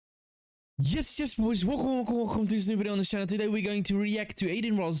Yes, boys. Welcome to this new video on this channel. Today we're going to react to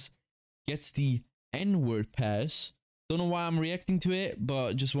Adin Ross gets the N-word pass. Don't know why I'm reacting to it,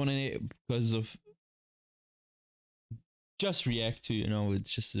 but just wanted it because of... Just react to, you know,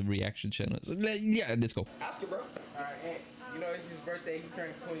 it's just a reaction channel. So, yeah, let's go. Ask it, bro. Alright, hey, you know, it's his birthday. He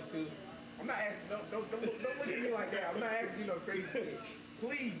turned 22. I'm not asking, don't look at me like that. I'm not asking you no crazy shit.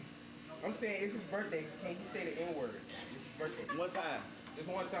 Please. I'm saying it's his birthday. Can you say the N-word? It's his birthday. One time. Just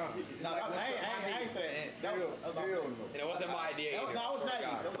one time. No, like, I ain't saying that. It wasn't my idea either. No, it was not.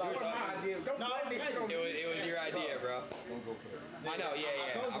 That was my idea. It was your idea, bro. I know,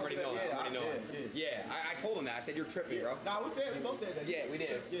 yeah. I already know that. Yeah, I told him that. I said, you're tripping, bro. No, we both said that. Yeah, we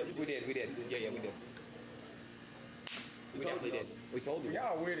did. We did. Yeah, we did. We definitely did. We told you.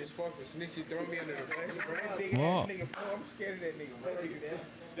 Y'all weird as fuck for snitching, throwing me under the bus. That big ass nigga, I'm scared of that nigga.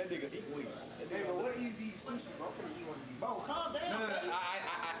 That nigga eat weed. Nigga, what is these sushi, bro? I'm finna eat one of these. Bro, calm down. No.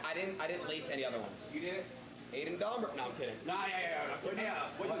 I didn't lace any other ones. You did it? Aiden Dahmer? No, I'm kidding. Nah, yeah. What,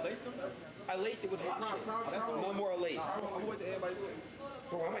 you laced them? I laced it with no more lace. I'm with everybody do it.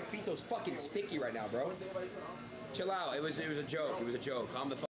 Bro, why are my feet so fucking sticky right now, bro? Chill out. It was a joke. It was a joke. Calm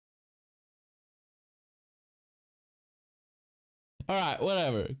the fuck. Alright,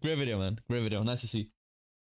 whatever. Great video, man. Great video. Nice to see.